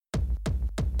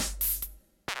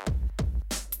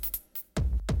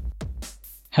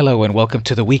Hello and welcome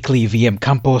to the weekly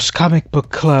vmcampos Comic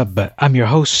Book Club. I'm your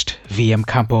host,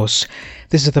 vmcampos.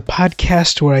 This is the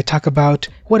podcast where I talk about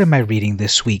what am I reading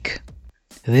this week.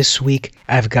 This week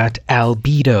I've got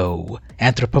Albedo,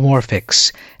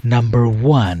 Anthropomorphics, number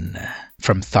 1,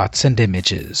 from Thoughts and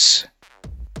Images.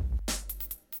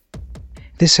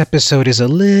 This episode is a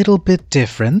little bit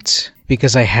different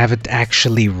because I haven't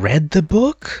actually read the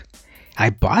book. I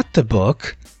bought the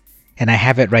book and I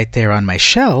have it right there on my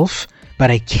shelf, but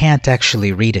I can't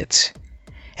actually read it.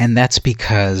 And that's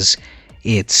because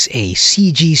it's a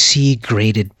CGC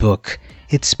graded book.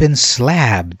 It's been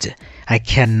slabbed. I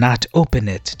cannot open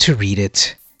it to read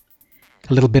it.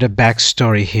 A little bit of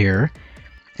backstory here.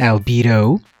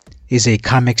 Albedo is a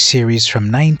comic series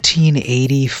from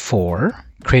 1984,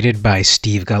 created by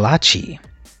Steve Galacci.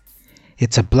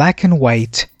 It's a black and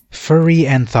white, furry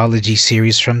anthology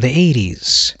series from the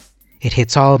 80s. It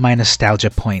hits all my nostalgia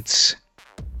points.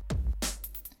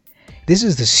 This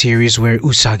is the series where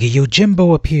Usagi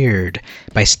Yojimbo appeared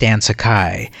by Stan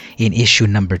Sakai in issue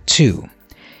number 2,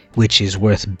 which is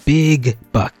worth big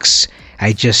bucks.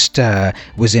 I just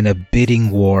was in a bidding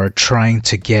war trying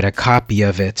to get a copy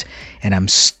of it, and I'm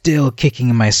still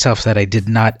kicking myself that I did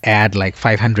not add like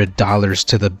 $500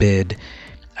 to the bid.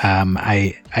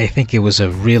 I think it was a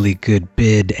really good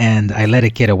bid, and I let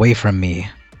it get away from me.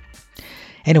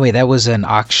 Anyway, that was an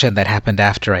auction that happened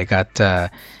after I got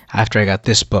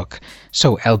this book.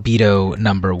 So, Albedo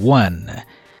number 1.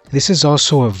 This is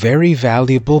also a very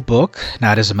valuable book,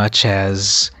 not as much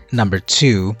as number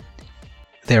 2.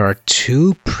 There are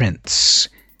 2 prints.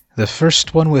 The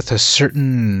first one with a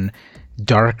certain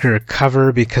darker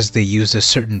cover because they use a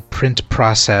certain print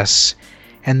process,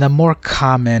 and the more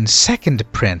common second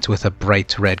print with a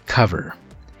bright red cover.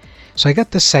 So I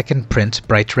got the second print,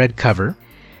 bright red cover,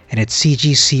 and it's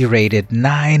CGC rated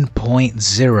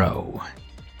 9.0.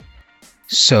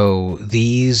 So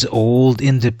these old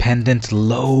independent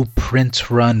low print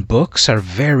run books are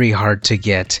very hard to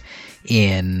get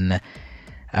in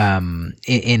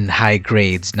high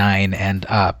grades 9 and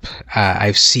up.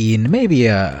 I've seen maybe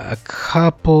a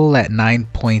couple at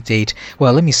 9.8.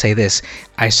 Well, let me say this.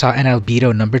 I saw an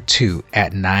Albedo number 2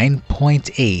 at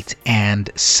 9.8 and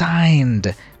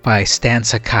signed by Stan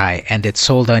Sakai, and it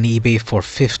sold on eBay for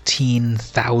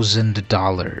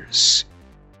 $15,000.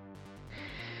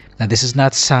 Now, this is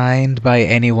not signed by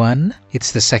anyone.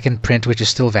 It's the second print, which is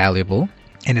still valuable,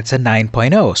 and it's a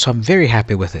 9.0, so I'm very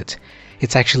happy with it.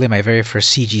 It's actually my very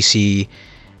first CGC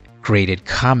graded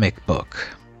comic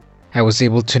book. I was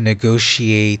able to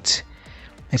negotiate.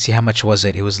 Let's see, how much was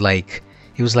it? It was like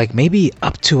maybe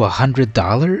up to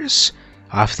 $100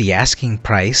 off the asking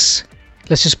price.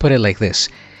 Let's just put it like this.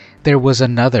 There was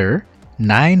another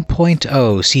 9.0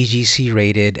 CGC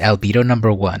rated Albedo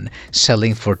number 1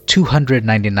 selling for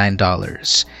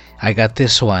 $299. I got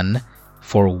this one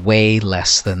for way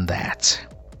less than that.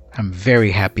 I'm very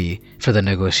happy for the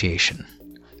negotiation.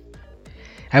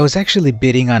 I was actually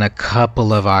bidding on a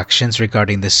couple of auctions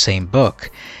regarding the same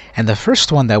book, and the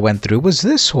first one that went through was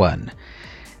this one.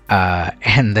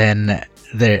 And then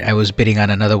I was bidding on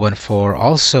another one for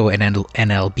also an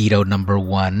Albedo number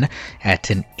 1 at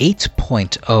an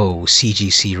 8.0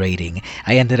 CGC rating.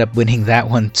 I ended up winning that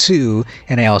one too,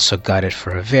 and I also got it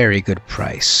for a very good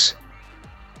price.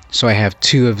 So I have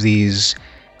 2 of these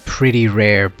pretty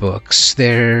rare books.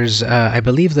 There's, I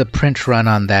believe the print run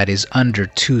on that is under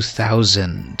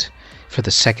 2,000 for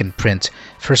the second print.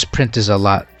 First print is a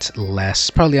lot less,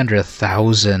 probably under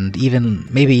 1,000,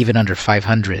 maybe even under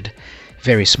 500.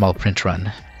 Very small print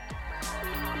run.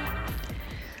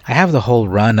 I have the whole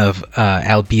run of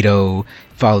Albedo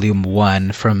Volume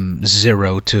 1 from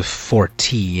 0 to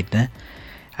 14.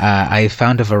 I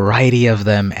found a variety of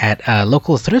them at a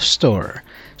local thrift store,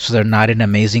 so they're not in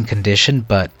amazing condition,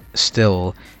 but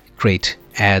still great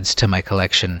adds to my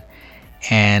collection.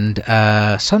 And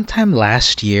sometime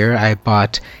last year, I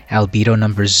bought Albedo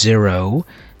number 0,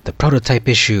 the prototype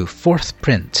issue, 4th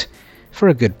print, for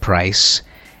a good price.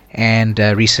 And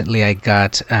recently I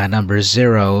got number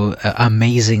 0.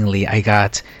 Amazingly, I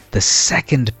got the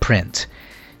second print.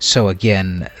 So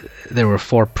again, there were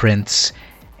 4 prints,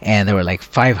 and there were like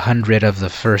 500 of the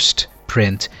first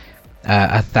print,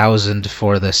 1,000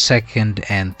 for the second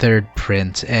and third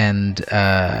print, and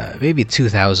maybe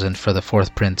 2,000 for the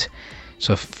 4th print.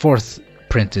 So 4th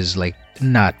print is like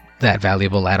not that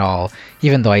valuable at all,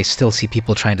 even though I still see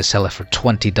people trying to sell it for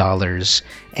 $20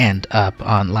 and up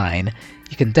online.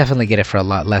 You can definitely get it for a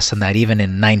lot less than that, even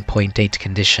in 9.8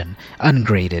 condition,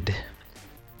 ungraded.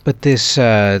 But this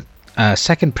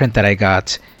second print that I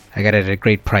got it at a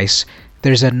great price.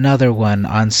 There's another one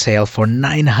on sale for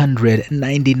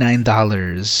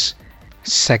 $999.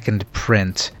 second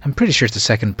print. I'm pretty sure it's a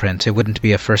second print. It wouldn't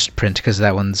be a first print because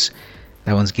that one's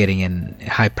getting in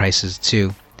high prices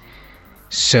too.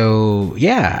 So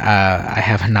yeah, I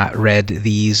have not read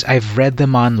these. I've read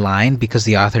them online because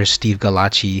the author Steve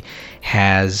Galacci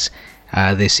has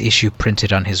this issue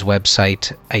printed on his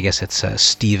website. I guess it's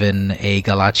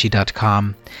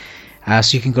stephenagalacci.com.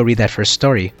 So you can go read that first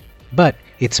story. But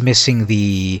it's missing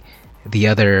the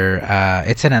other.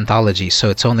 It's an anthology, so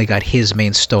it's only got his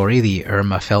main story, the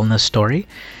Irma Felna story.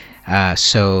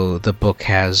 So the book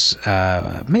has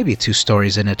maybe 2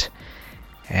 stories in it.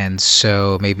 And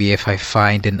so maybe if I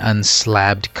find an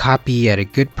unslabbed copy at a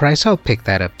good price, I'll pick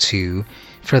that up too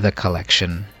for the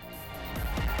collection.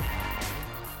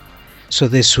 So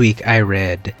this week I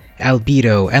read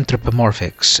Albedo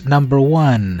Anthropomorphics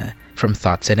 #1 from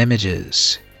Thoughts and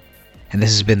Images. And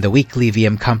this has been the weekly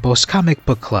VM Campos Comic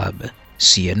Book Club.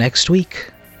 See you next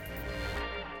week.